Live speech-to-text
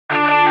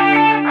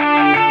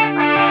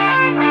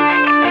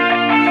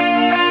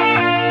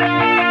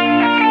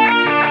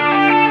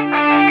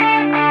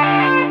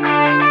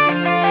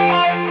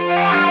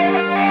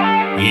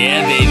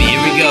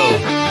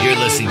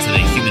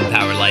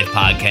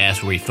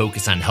podcast where we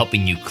focus on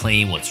helping you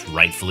claim what's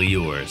rightfully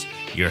yours,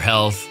 your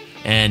health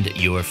and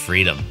your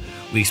freedom.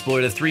 We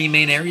explore the three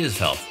main areas of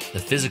health: the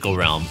physical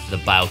realm, the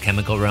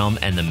biochemical realm,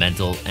 and the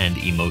mental and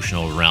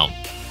emotional realm.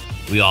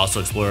 We also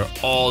explore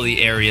all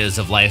the areas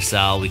of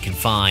lifestyle we can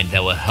find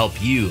that will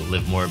help you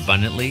live more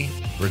abundantly,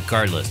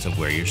 regardless of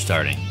where you're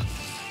starting.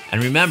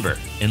 And remember,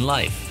 in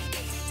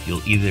life,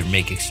 you'll either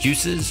make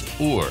excuses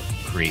or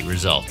create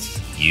results.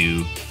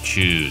 You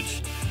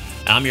choose.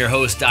 I'm your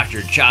host,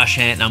 Dr. Josh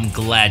Hant, and I'm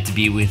glad to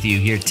be with you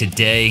here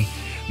today.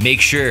 Make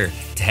sure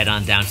to head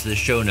on down to the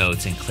show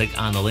notes and click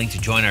on the link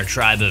to join our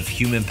tribe of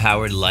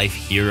human-powered life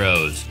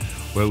heroes,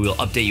 where we'll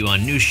update you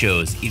on new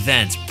shows,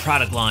 events,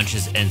 product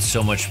launches, and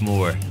so much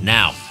more.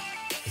 Now,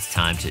 it's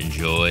time to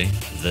enjoy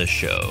the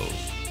show.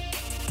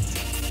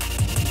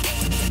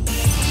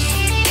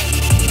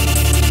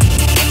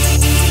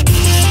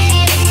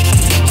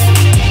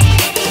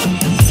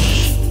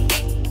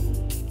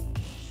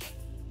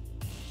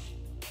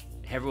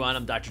 Hey everyone,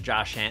 I'm Dr.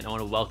 Josh Hant, and I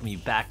want to welcome you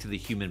back to the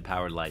Human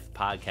Powered Life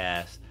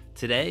podcast.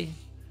 Today,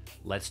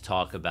 let's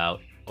talk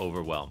about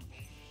overwhelm.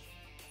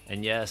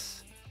 And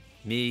yes,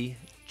 me,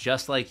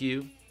 just like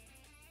you,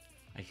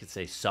 I could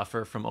say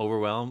suffer from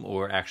overwhelm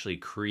or actually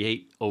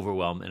create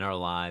overwhelm in our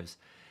lives.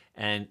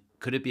 And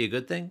could it be a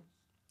good thing?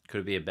 Could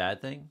it be a bad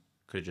thing?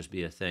 Could it just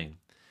be a thing?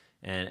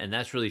 And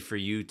that's really for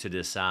you to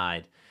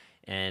decide.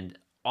 And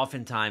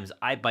oftentimes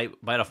I bite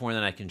off more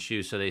than I can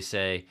chew, so they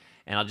say,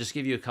 and I'll just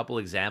give you a couple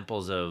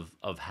examples of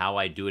how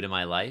I do it in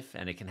my life.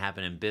 And it can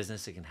happen in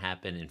business, it can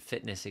happen in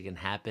fitness, it can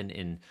happen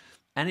in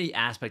any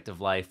aspect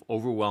of life.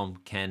 Overwhelm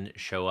can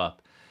show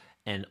up.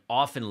 And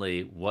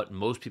oftenly, what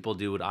most people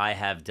do, what I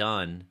have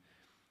done,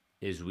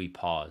 is we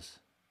pause.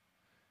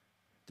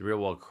 The real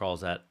world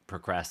calls that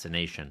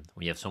procrastination.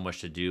 When you have so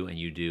much to do and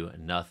you do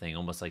nothing,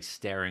 almost like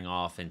staring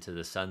off into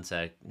the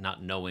sunset,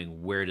 not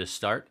knowing where to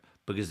start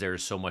because there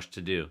is so much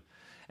to do.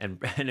 And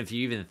if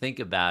you even think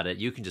about it,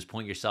 you can just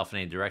point yourself in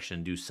any direction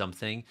and do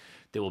something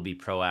that will be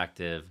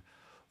proactive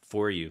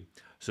for you.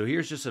 So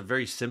here's just a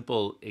very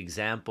simple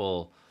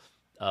example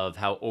of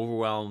how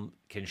overwhelm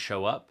can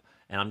show up.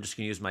 And I'm just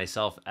going to use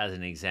myself as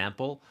an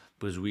example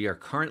because we are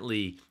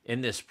currently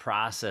in this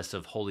process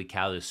of, holy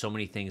cow, there's so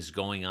many things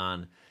going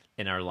on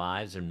in our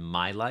lives and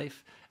my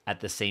life at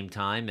the same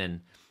time.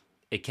 And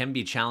it can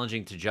be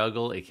challenging to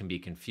juggle. It can be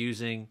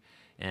confusing.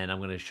 And I'm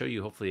going to show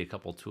you hopefully a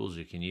couple tools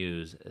you can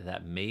use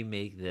that may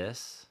make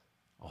this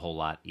a whole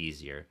lot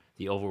easier.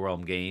 The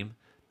overwhelm game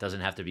doesn't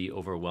have to be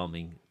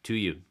overwhelming to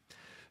you.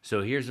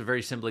 So here's a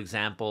very simple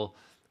example.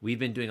 We've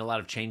been doing a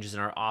lot of changes in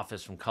our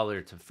office, from color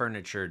to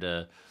furniture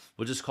to,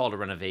 we'll just call it a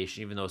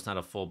renovation, even though it's not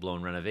a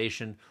full-blown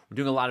renovation. We're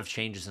doing a lot of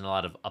changes and a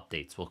lot of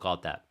updates. We'll call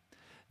it that.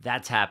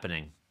 That's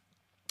happening.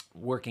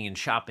 Working and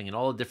shopping and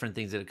all the different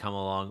things that come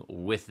along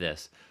with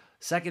this.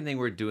 Second thing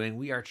we're doing,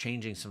 we are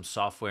changing some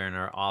software in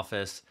our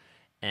office.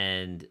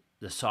 And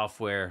the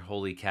software,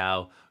 holy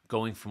cow,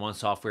 going from one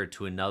software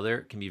to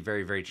another can be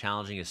very, very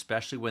challenging,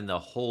 especially when the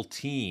whole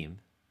team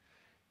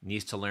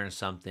needs to learn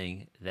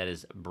something that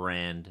is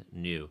brand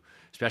new,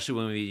 especially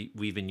when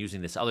we've been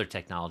using this other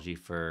technology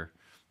for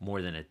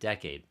more than a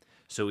decade.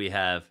 So we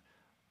have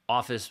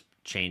office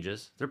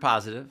changes, they're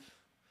positive.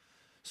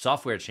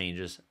 Software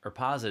changes are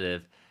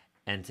positive.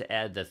 And to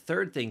add the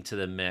third thing to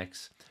the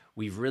mix,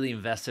 we've really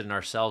invested in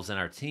ourselves and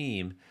our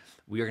team.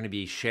 We are going to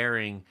be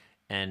sharing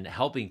and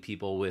helping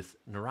people with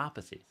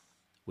neuropathy,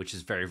 which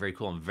is very, very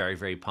cool. I'm very,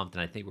 very pumped,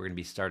 and I think we're going to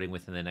be starting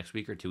within the next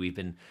week or two. We've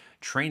been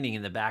training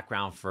in the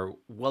background for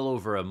well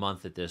over a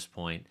month at this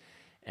point,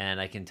 and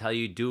I can tell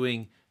you,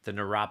 doing the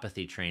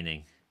neuropathy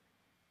training,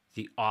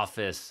 the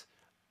office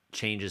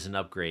changes and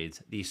upgrades,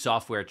 the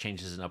software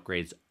changes and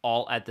upgrades,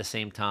 all at the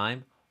same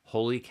time,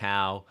 holy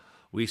cow.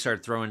 We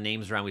start throwing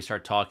names around, we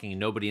start talking, and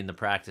nobody in the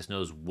practice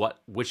knows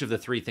which of the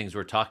three things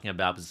we're talking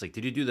about. It's like,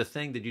 did you do the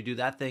thing? Did you do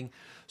that thing?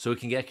 So it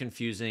can get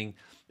confusing,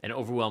 and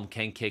overwhelm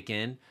can kick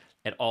in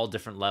at all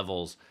different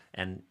levels.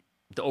 And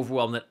the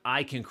overwhelm that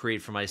I can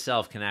create for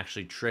myself can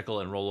actually trickle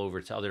and roll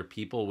over to other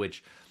people,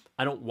 which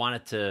I don't want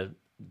it to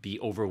be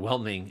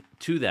overwhelming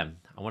to them.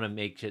 I want to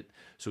make it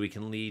so we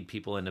can lead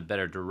people in a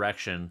better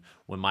direction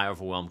when my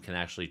overwhelm can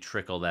actually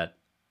trickle that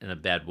in a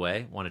bad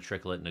way. I want to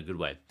trickle it in a good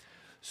way.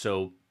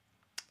 So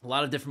a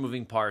lot of different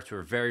moving parts.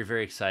 We're very,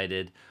 very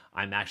excited.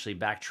 I'm actually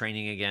back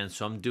training again,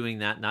 so I'm doing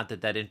that. Not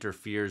that that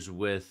interferes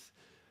with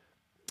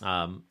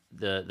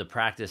the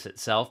practice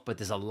itself, but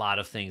there's a lot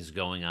of things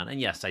going on.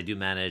 And yes, I do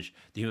manage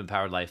the Human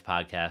Powered Life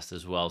podcast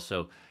as well.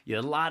 So yeah,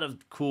 a lot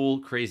of cool,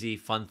 crazy,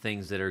 fun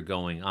things that are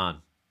going on.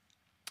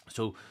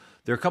 So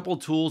there are a couple of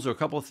tools or a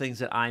couple of things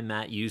that I,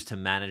 Matt, use to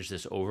manage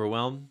this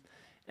overwhelm.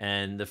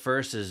 And the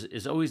first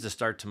is always the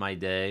start to my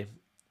day.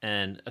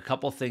 And a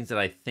couple of things that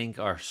I think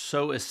are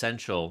so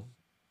essential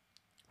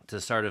to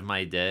the start of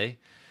my day.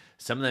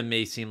 Some of them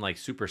may seem like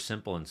super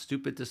simple and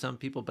stupid to some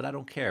people, but I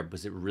don't care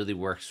because it really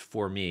works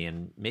for me.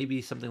 And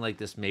maybe something like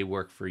this may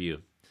work for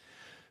you.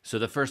 So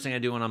the first thing I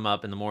do when I'm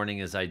up in the morning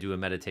is I do a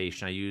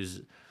meditation. I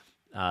use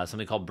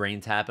something called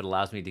Brain Tap. It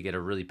allows me to get a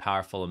really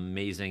powerful,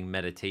 amazing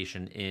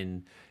meditation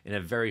in a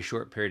very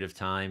short period of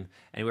time,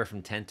 anywhere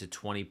from 10 to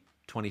 20,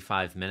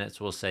 25 minutes,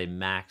 we'll say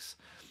max.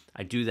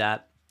 I do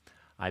that.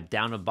 I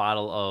down a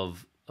bottle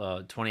of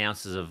 20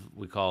 ounces of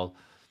we call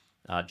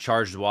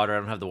charged water. I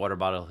don't have the water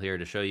bottle here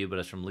to show you, but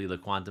it's from Lila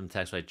Quantum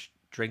Tech. So I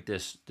drink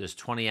this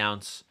 20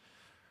 ounce,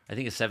 I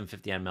think it's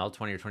 750 ml,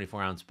 20 or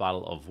 24 ounce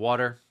bottle of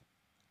water.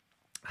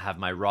 I have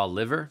my raw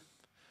liver,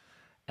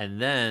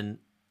 and then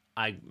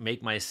I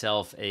make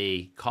myself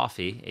a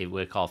coffee, what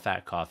we call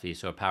fat coffee,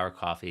 so a power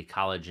coffee,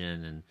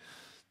 collagen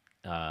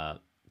and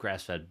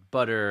grass-fed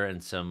butter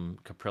and some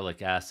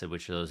caprylic acid,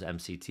 which are those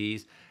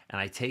MCTs. And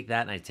I take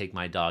that and I take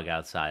my dog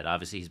outside.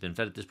 Obviously, he's been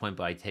fed at this point,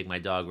 but I take my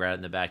dog right out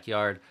in the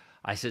backyard.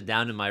 I sit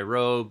down in my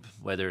robe,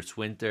 whether it's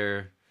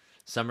winter,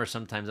 summer,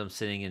 sometimes I'm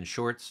sitting in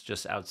shorts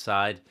just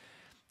outside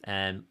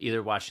and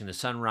either watching the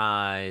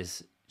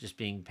sunrise, just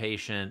being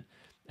patient,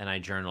 and I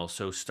journal.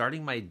 So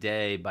starting my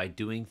day by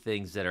doing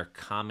things that are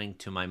calming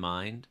to my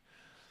mind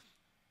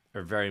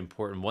are very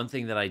important. One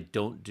thing that I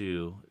do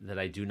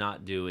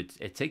not do,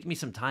 it takes me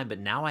some time, but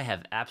now I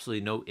have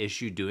absolutely no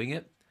issue doing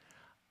it.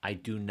 I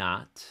do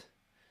not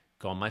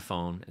go on my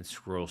phone and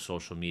scroll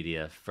social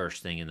media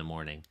first thing in the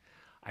morning.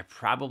 I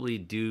probably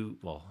do,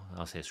 well,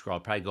 I'll say scroll,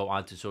 I'll probably go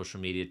onto social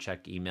media,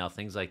 check email,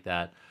 things like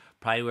that.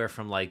 Probably anywhere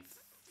from like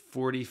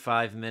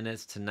 45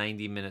 minutes to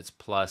 90 minutes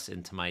plus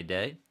into my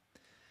day.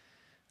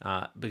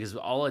 Because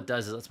all it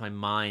does is lets my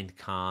mind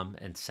calm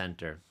and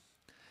center.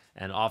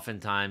 And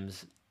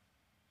oftentimes,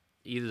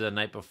 either the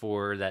night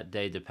before, that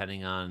day,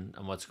 depending on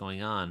what's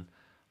going on,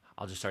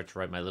 I'll just start to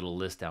write my little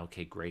list down.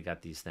 Okay, great,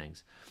 got these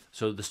things.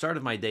 So the start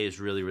of my day is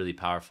really, really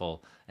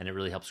powerful, and it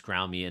really helps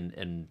ground me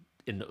in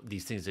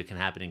these things that can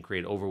happen and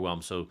create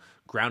overwhelm. So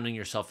grounding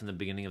yourself in the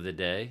beginning of the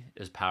day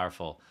is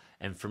powerful.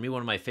 And for me,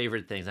 one of my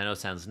favorite things, I know it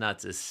sounds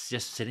nuts, is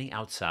just sitting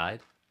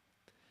outside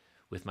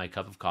with my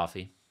cup of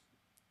coffee,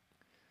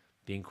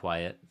 being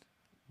quiet,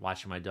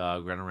 watching my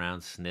dog run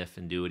around, sniff,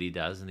 and do what he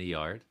does in the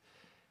yard.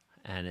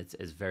 And it's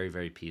very,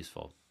 very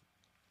peaceful.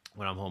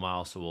 When I'm home, I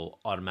also will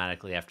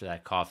automatically, after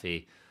that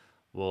coffee,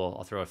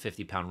 I'll throw a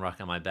 50-pound ruck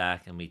on my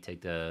back, and we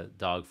take the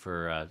dog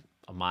for a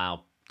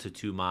mile to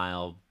 2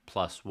 mile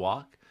plus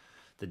walk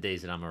the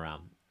days that I'm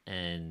around.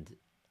 And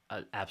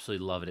I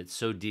absolutely love it. It's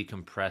so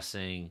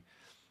decompressing.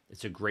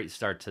 It's a great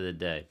start to the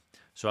day.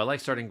 So I like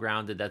starting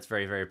grounded. That's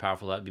very, very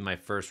powerful. That would be my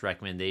first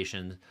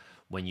recommendation.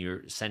 When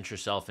you sense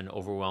yourself in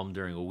overwhelm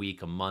during a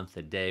week, a month,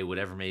 a day,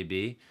 whatever it may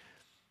be,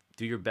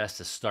 do your best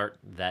to start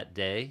that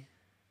day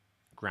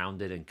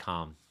grounded and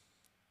calm.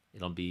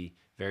 It'll be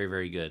very,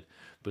 very good.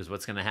 Because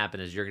what's going to happen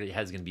is your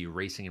head's going to be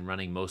racing and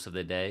running most of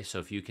the day. So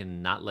if you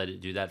can not let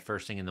it do that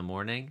first thing in the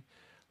morning,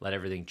 let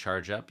everything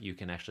charge up, you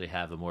can actually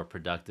have a more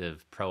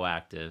productive,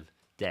 proactive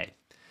day.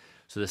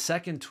 So the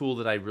second tool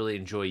that I really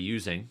enjoy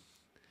using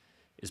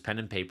is pen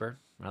and paper.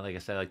 Right? Like I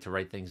said, I like to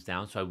write things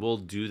down. So I will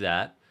do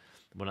that.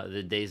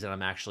 The days that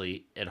I'm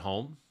actually at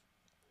home,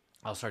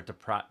 I'll start to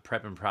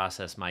prep and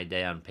process my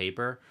day on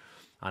paper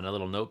on a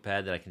little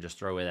notepad that I can just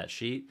throw away that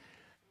sheet.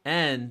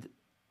 And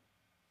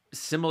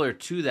similar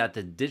to that,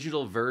 the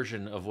digital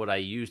version of what I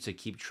use to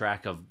keep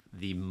track of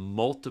the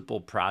multiple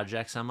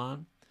projects I'm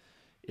on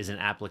is an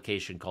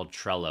application called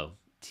Trello,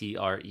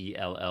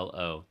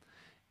 Trello.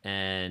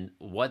 And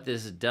what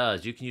this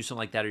does, you can use something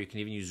like that, or you can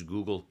even use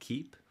Google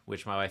Keep,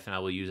 which my wife and I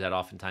will use that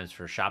oftentimes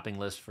for shopping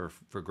lists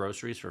for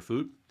groceries, for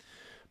food.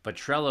 But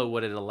Trello,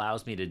 what it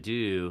allows me to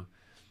do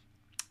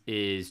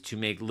is to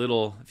make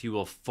little, if you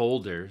will,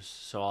 folders.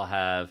 So I'll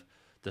have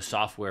the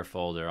software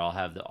folder, I'll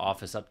have the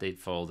office update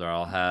folder,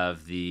 I'll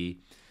have the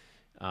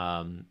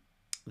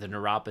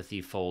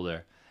neuropathy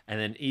folder. And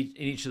then in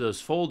each of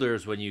those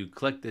folders, when you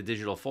click the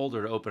digital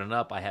folder to open it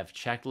up, I have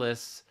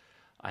checklists,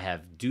 I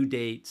have due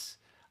dates,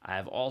 I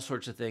have all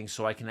sorts of things.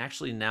 So I can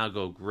actually now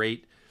go,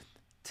 great,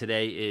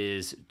 today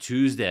is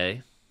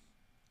Tuesday.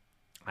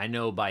 I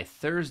know by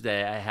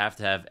Thursday I have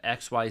to have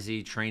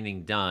XYZ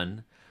training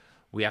done.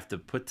 We have to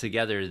put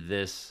together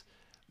this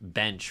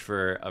bench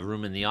for a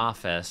room in the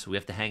office. We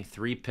have to hang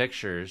 3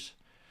 pictures,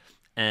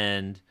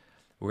 and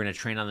we're going to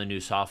train on the new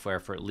software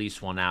for at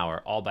least 1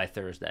 hour, all by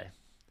Thursday.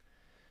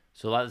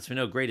 So a lot lets me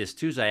know, great, it's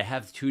Tuesday. I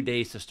have 2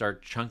 days to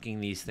start chunking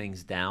these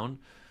things down.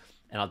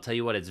 And I'll tell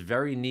you what, it's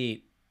very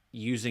neat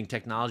using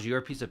technology or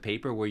a piece of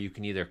paper where you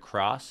can either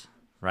cross,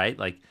 right?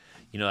 Like,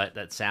 you know,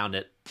 that sound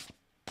at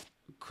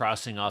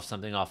crossing off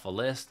something off a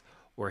list,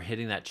 or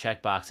hitting that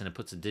checkbox and it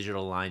puts a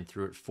digital line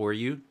through it for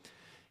you,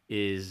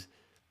 is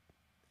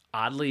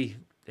oddly,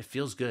 it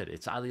feels good.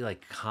 It's oddly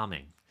like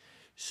calming.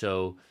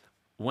 So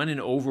when in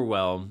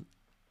overwhelm,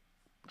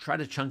 try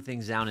to chunk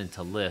things down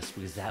into lists,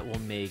 because that will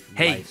make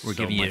life we're so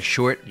giving you a much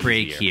short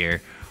break easier.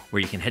 here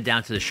where you can head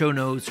down to the show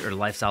notes or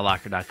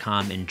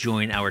lifestylelocker.com and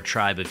join our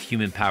tribe of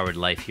human-powered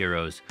life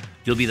heroes.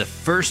 You'll be the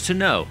first to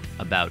know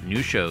about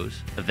new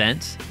shows,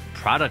 events,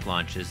 product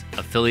launches,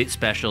 affiliate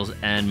specials,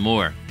 and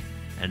more.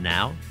 And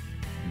now,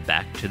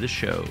 back to the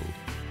show.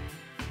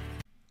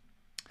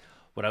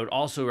 What I would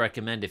also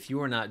recommend, if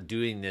you are not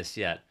doing this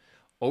yet,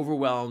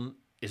 overwhelm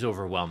is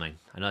overwhelming.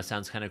 I know it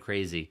sounds kind of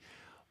crazy,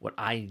 what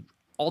I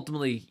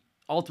ultimately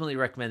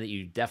recommend that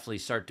you definitely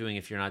start doing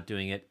if you're not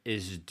doing it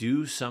is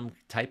do some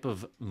type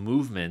of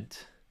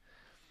movement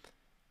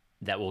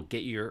that will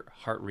get your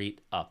heart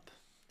rate up.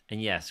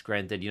 And yes,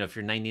 granted, if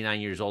you're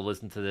 99 years old,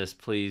 listen to this,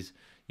 please,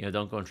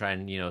 don't go and try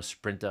and,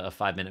 sprint a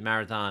 5-minute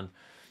marathon.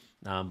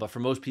 But for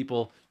most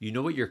people, you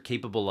know what you're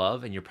capable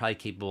of, and you're probably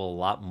capable a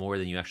lot more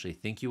than you actually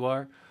think you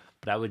are.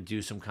 But I would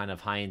do some kind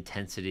of high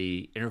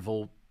intensity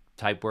interval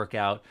type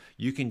workout.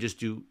 You can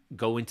just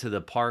go into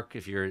the park.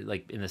 If you're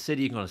like in the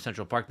city, you can go to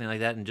Central Park, thing like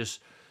that, and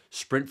just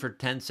sprint for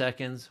 10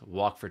 seconds,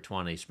 walk for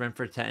 20, sprint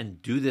for 10,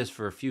 and do this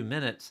for a few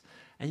minutes.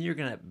 And you're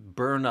going to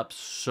burn up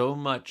so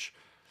much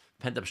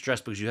pent up stress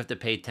because you have to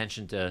pay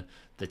attention to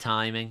the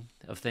timing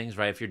of things,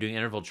 right? If you're doing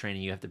interval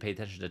training, you have to pay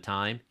attention to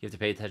time, you have to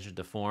pay attention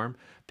to form,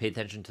 pay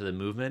attention to the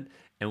movement,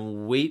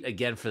 and wait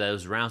again for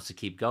those rounds to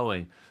keep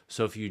going.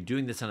 So if you're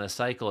doing this on a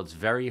cycle, it's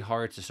very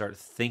hard to start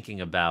thinking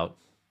about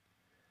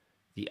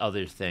the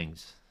other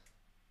things,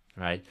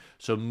 right?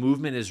 So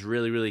movement is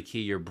really, really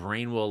key. Your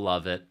brain will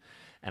love it,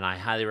 and I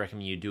highly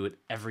recommend you do it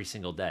every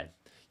single day.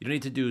 You don't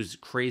need to do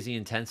crazy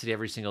intensity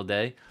every single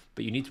day,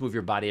 but you need to move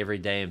your body every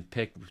day and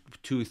pick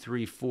 2,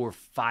 3, 4,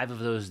 5 of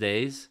those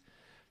days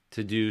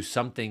to do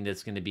something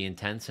that's going to be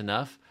intense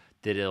enough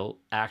that it'll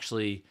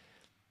actually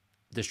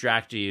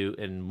distract you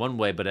in one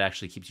way, but it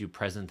actually keeps you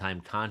present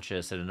time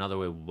conscious in another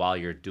way while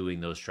you're doing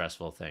those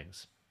stressful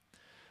things.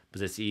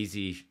 Because it's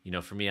easy,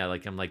 for me,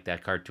 I'm like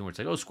that cartoon where it's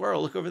like, oh,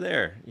 squirrel, look over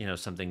there,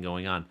 something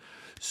going on.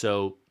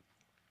 So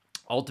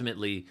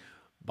ultimately,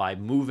 by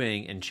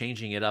moving and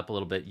changing it up a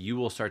little bit, you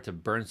will start to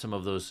burn some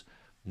of those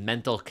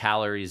mental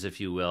calories, if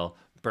you will,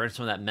 burn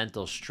some of that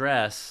mental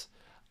stress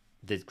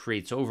that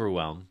creates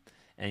overwhelm.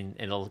 And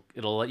it'll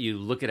let you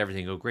look at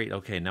everything and go, great,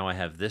 okay, now I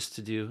have this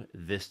to do,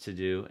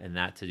 and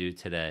that to do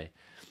today.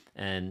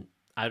 And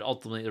I'd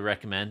ultimately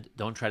recommend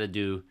don't try to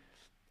do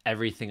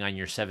everything on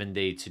your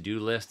 7-day to-do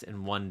list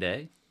in one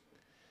day.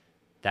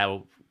 That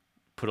will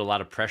put a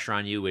lot of pressure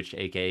on you, which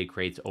AKA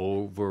creates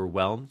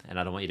overwhelm, and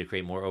I don't want you to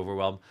create more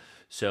overwhelm.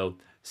 So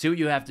see what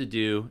you have to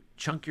do,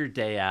 chunk your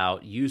day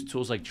out, use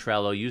tools like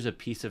Trello, use a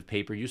piece of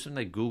paper, use something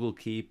like Google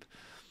Keep,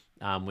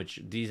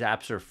 which these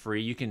apps are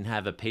free. You can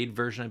have a paid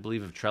version, I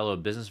believe, of Trello, a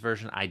business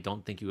version. I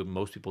don't think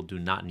most people do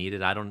not need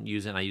it. I don't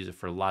use it. I use it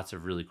for lots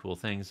of really cool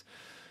things.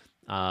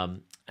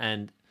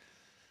 And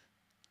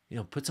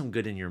put some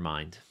good in your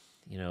mind.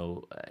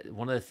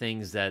 One of the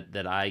things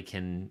that I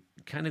can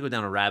kind of go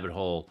down a rabbit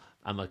hole,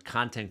 I'm a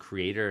content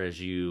creator,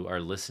 as you are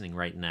listening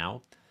right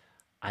now.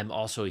 I'm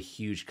also a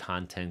huge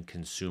content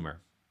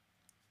consumer.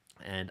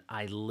 And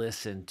I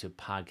listen to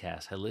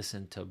podcasts, I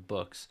listen to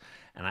books,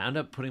 and I end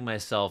up putting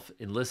myself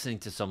in listening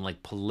to some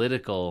like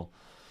political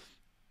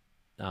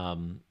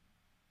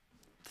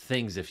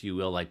things, if you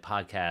will, like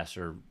podcasts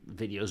or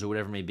videos or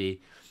whatever it may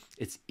be.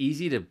 It's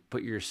easy to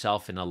put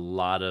yourself in a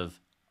lot of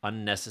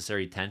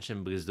unnecessary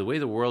tension because the way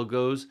the world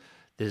goes,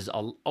 there's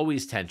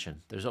always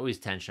tension. There's always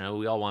tension.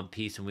 We all want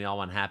peace and we all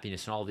want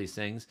happiness and all these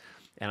things.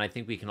 And I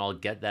think we can all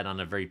get that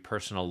on a very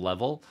personal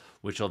level,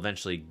 which will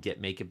eventually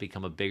make it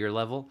become a bigger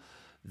level.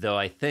 Though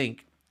I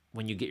think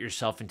when you get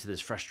yourself into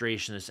this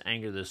frustration, this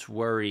anger, this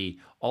worry,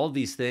 all of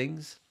these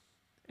things,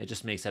 it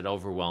just makes that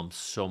overwhelm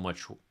so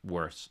much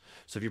worse.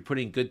 So if you're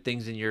putting good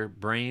things in your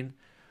brain,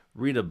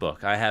 read a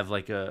book. I have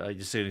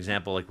just an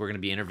example, like we're going to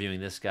be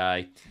interviewing this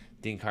guy,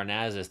 Dean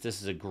Karnazes.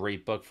 This is a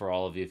great book for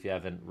all of you if you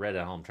haven't read it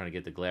at home. I'm trying to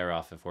get the glare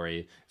off it for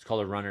you. It's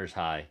called A Runner's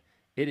High.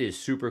 It is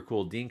super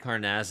cool. Dean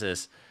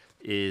Karnazes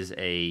is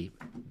a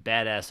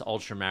badass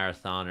ultra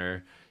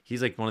marathoner.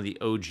 He's like one of the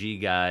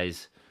OG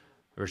guys,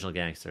 original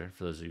gangster,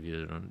 for those of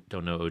you that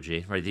don't know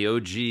OG, right? The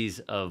OGs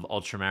of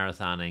ultra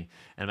marathoning.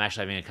 And I'm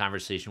actually having a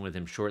conversation with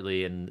him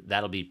shortly, and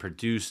that'll be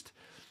produced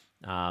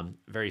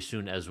very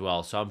soon as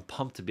well. So I'm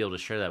pumped to be able to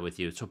share that with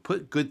you. So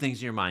put good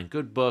things in your mind,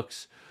 good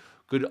books,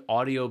 good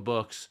audio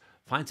books.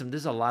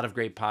 There's a lot of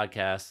great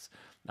podcasts.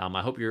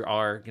 I hope you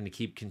are going to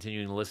keep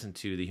continuing to listen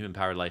to the Human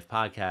Powered Life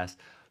podcast,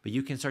 but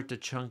you can start to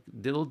chunk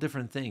little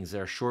different things.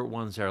 There are short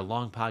ones, there are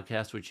long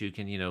podcasts, which you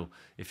can,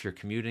 if you're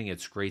commuting,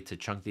 it's great to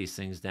chunk these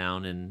things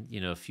down in,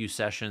 a few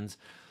sessions.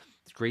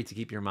 It's great to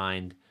keep your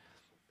mind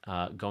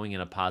going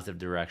in a positive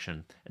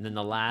direction. And then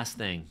the last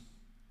thing,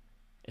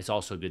 it's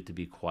also good to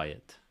be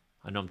quiet.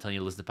 I know I'm telling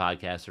you to listen to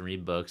podcasts and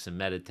read books and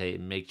meditate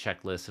and make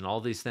checklists and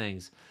all these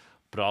things,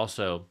 but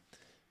also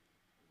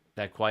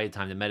that quiet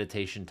time, the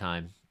meditation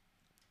time,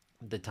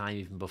 the time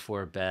even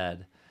before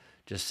bed.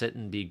 Just sit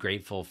and be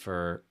grateful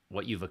for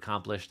what you've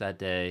accomplished that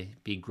day.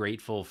 Be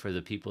grateful for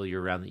the people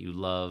you're around that you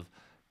love.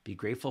 Be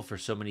grateful for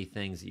so many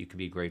things that you can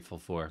be grateful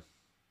for.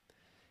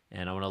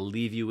 And I want to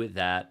leave you with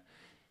that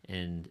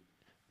and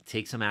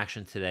take some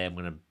action today. I'm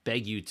going to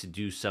beg you to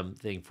do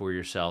something for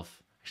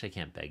yourself. Actually, I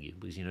can't beg you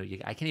because,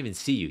 I can't even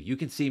see you. You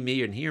can see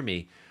me and hear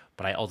me,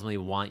 but I ultimately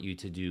want you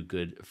to do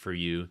good for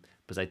you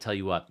because I tell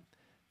you what,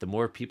 the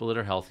more people that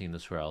are healthy in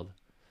this world,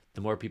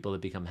 the more people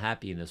that become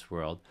happy in this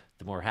world,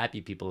 the more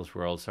happy people in this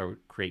world start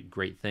create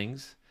great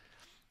things,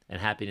 and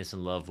happiness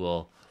and love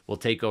will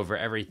take over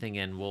everything,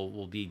 and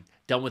we'll be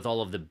done with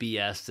all of the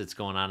BS that's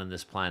going on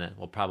this planet.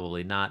 Well,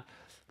 probably not,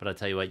 But I'll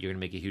tell you what, you're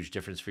going to make a huge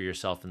difference for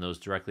yourself and those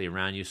directly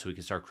around you, so we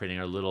can start creating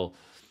our little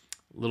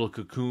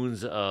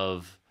cocoons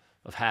of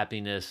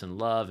happiness and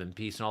love and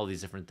peace and all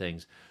these different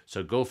things.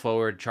 So go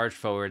forward, charge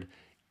forward,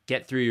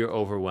 get through your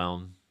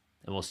overwhelm,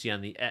 and we'll see you on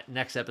the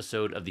next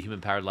episode of the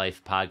Human Powered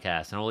Life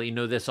podcast. And I'll let you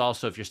know this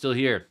also, if you're still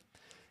here,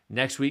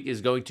 next week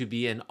is going to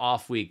be an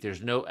off week.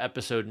 There's no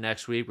episode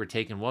next week. We're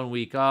taking 1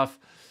 week off,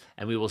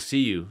 and we will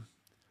see you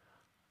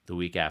the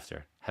week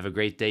after. Have a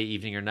great day,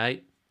 evening, or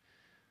night.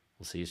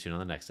 We'll see you soon on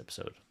the next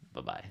episode.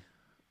 Bye-bye.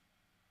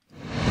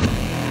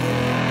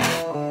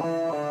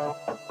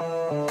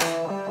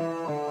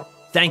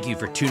 Thank you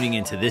for tuning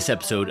into this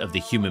episode of the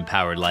Human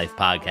Powered Life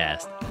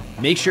podcast.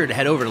 Make sure to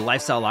head over to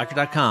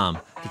lifestylelocker.com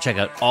to check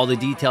out all the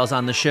details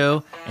on the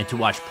show and to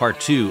watch part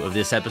 2 of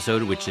this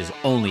episode, which is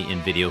only in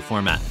video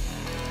format.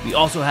 We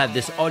also have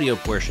this audio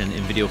portion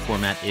in video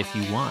format if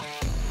you want.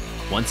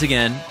 Once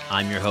again,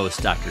 I'm your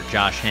host, Dr.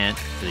 Josh Hant,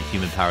 for the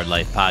Human Powered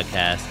Life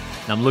podcast,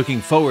 and I'm looking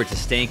forward to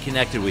staying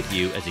connected with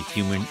you as a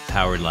Human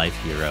Powered Life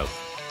hero.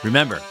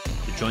 Remember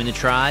to join the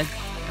tribe,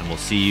 and we'll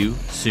see you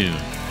soon.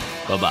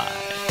 Bye-bye.